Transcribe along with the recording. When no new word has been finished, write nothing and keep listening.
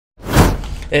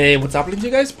Hey, what's happening, you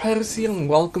guys? Pyros here, and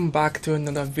welcome back to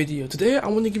another video. Today, I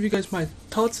want to give you guys my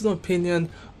thoughts and opinion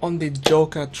on the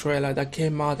Joker trailer that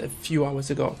came out a few hours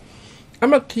ago.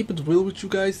 I'm gonna keep it real with you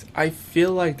guys. I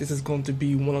feel like this is going to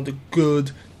be one of the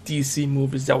good DC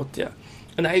movies out there.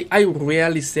 And I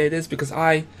rarely say this because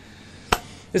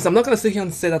listen, I'm not gonna sit here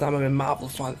and say that I'm a Marvel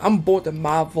fan. I'm both a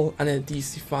Marvel and a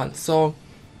DC fan. So,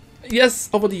 yes,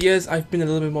 over the years I've been a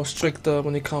little bit more stricter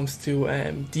when it comes to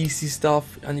DC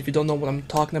stuff, and if you don't know what I'm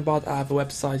talking about, I have a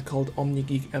website called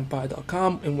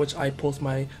omnigeekempire.com in which I post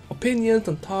my opinions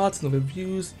and thoughts and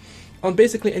reviews on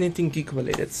basically anything geek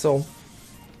related. So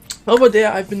over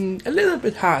there I've been a little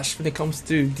bit harsh when it comes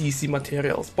to DC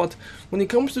materials, but when it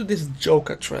comes to this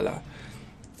Joker trailer,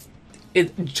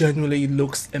 it genuinely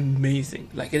looks amazing.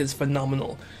 Like, it is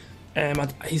phenomenal.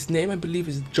 His name, I believe,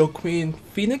 is Joaquin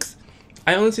Phoenix.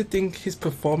 I honestly think his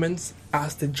performance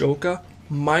as the Joker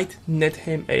might net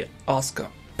him an Oscar.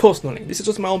 Personally, this is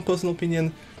just my own personal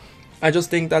opinion. I just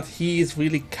think that he is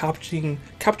really capturing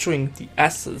the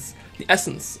essence,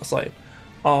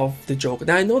 of the Joker.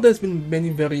 Now, I know there's been many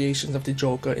variations of the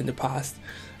Joker in the past,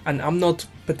 and I'm not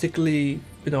particularly,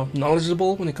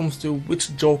 knowledgeable when it comes to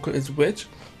which Joker is which.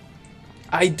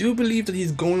 I do believe that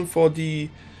he's going for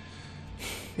the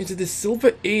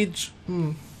Silver Age.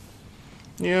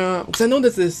 Yeah, because I know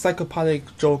there's this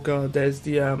psychopathic Joker. There's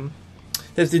the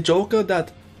Joker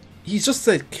that he's just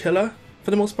a killer for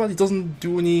the most part. He doesn't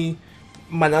do any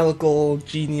maniacal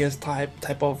genius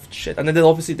type of shit. And then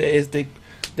obviously there is the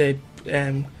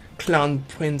clown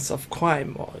prince of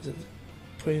crime, or is it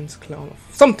prince clown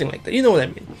of something like that? You know what I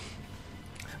mean?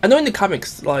 I know in the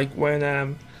comics, like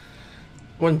when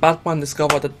Batman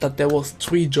discovered that there was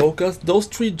 3 Jokers, those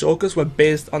 3 Jokers were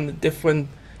based on the different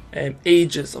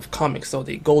ages of comics. So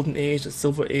the Golden Age, the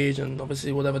Silver Age, and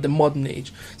obviously whatever, the Modern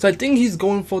Age. So I think he's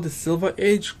going for the Silver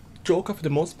Age Joker for the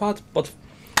most part. But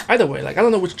either way, like, I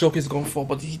don't know which Joker he's going for,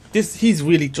 but he's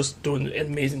really just doing an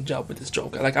amazing job with this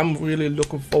Joker. Like, I'm really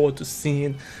looking forward to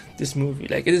seeing this movie.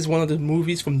 Like, it is one of the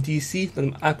movies from DC that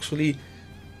I'm actually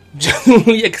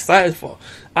genuinely excited for.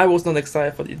 I was not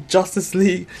excited for the Justice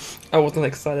League. I was not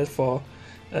excited for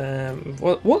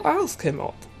what else came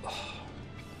out?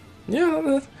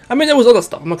 Yeah, I mean, there was other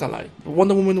stuff, I'm not gonna lie.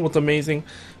 Wonder Woman was amazing,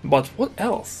 but what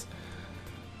else?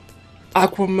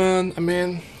 Aquaman, I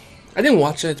mean, I didn't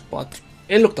watch it, but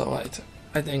it looked alright.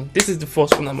 I think this is the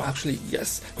first one I'm actually,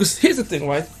 yes. Because here's the thing,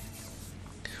 right?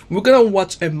 We're gonna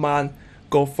watch a man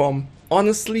go from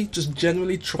honestly just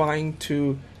genuinely trying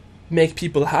to make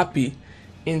people happy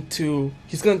into,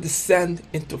 he's gonna descend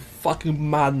into fucking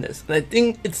madness. And I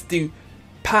think it's the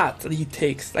path that he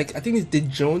takes. Like, I think it's the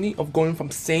journey of going from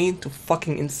sane to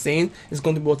fucking insane is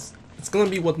going to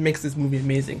be what makes this movie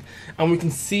amazing. And we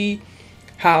can see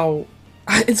how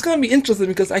it's going to be interesting,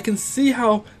 because I can see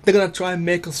how they're going to try and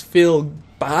make us feel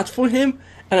bad for him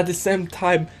and at the same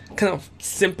time kind of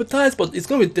sympathize, but it's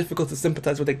going to be difficult to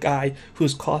sympathize with a guy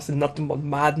who's causing nothing but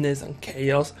madness and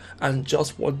chaos and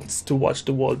just wants to watch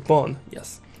the world burn.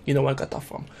 Yes, you know where I got that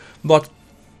from. But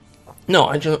no,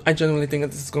 I genuinely think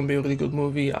that this is going to be a really good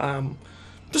movie. I'm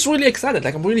just really excited.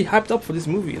 Like, I'm really hyped up for this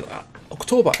movie.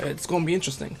 October, it's going to be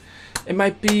interesting. It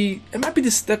might be the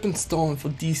stepping stone for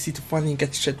DC to finally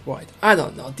get shit right. I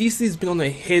don't know. DC's been on a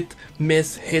hit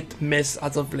miss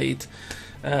as of late.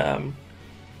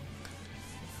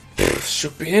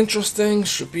 Should be interesting.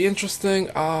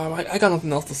 I got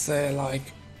nothing else to say.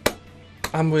 Like,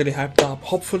 I'm really hyped up.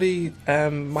 Hopefully,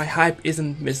 my hype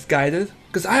isn't misguided,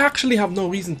 because I actually have no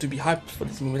reason to be hyped for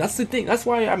this movie. That's the thing. That's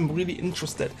why I'm really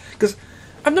interested, because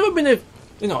I've never been a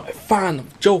fan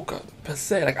of Joker per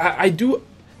se. Like, I do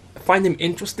find him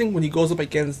interesting when he goes up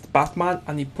against Batman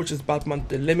and he pushes Batman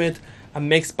to the limit and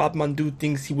makes Batman do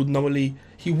things he wouldn't normally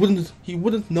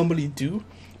do.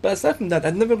 But aside from that,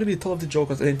 I never really thought of the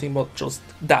Joker as anything but just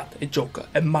that, a Joker,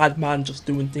 a madman just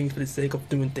doing things for the sake of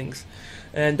doing things.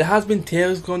 And there has been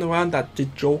theories going around that the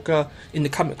Joker in the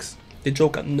comics, the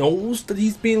Joker knows that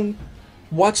he's being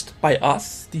watched by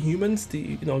us, the humans,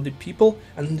 the people,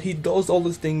 and he does all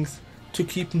these things to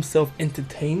keep himself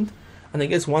entertained. And I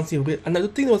guess once and I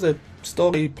think there was a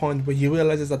story point where he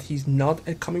realizes that he's not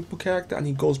a comic book character and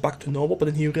he goes back to normal, but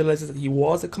then he realizes that he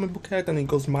was a comic book character and he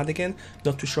goes mad again.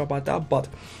 Not too sure about that, but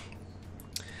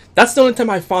that's the only time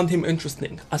I found him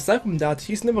interesting. Aside from that,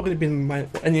 he's never really been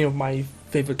any of my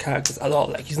favorite characters at all.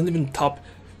 Like, he's not even top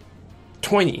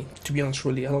 20, to be honest,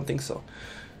 really. I don't think so.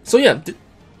 So yeah,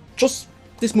 just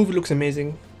this movie looks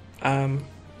amazing. I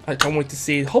can't wait to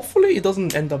see it. Hopefully it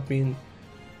doesn't end up being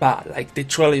bad. Like, the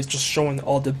trailer is just showing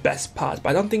all the best parts, but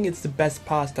I don't think it's the best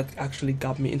parts that actually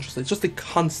got me interested. It's just the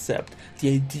concept,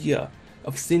 the idea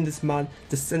of seeing this man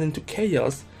descend into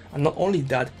chaos And not only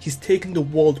that, he's taking the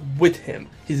world with him.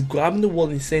 He's grabbing the world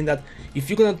and he's saying that if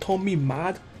you're gonna turn me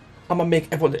mad, I'm gonna make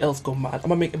everyone else go mad. I'm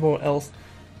gonna make everyone else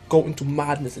go into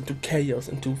madness, into chaos,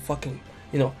 into fucking,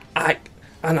 you know,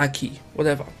 anarchy,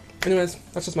 whatever. Anyways,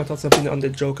 that's just my thoughts and opinion on the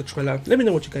Joker trailer. Let me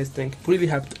know what you guys think. Really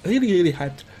hyped, really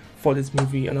hyped for this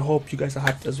movie, and I hope you guys are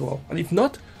hyped as well. And if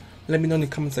not, let me know in the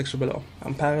comment section below.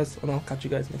 I'm Pyros, and I'll catch you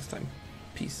guys next time.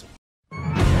 Peace.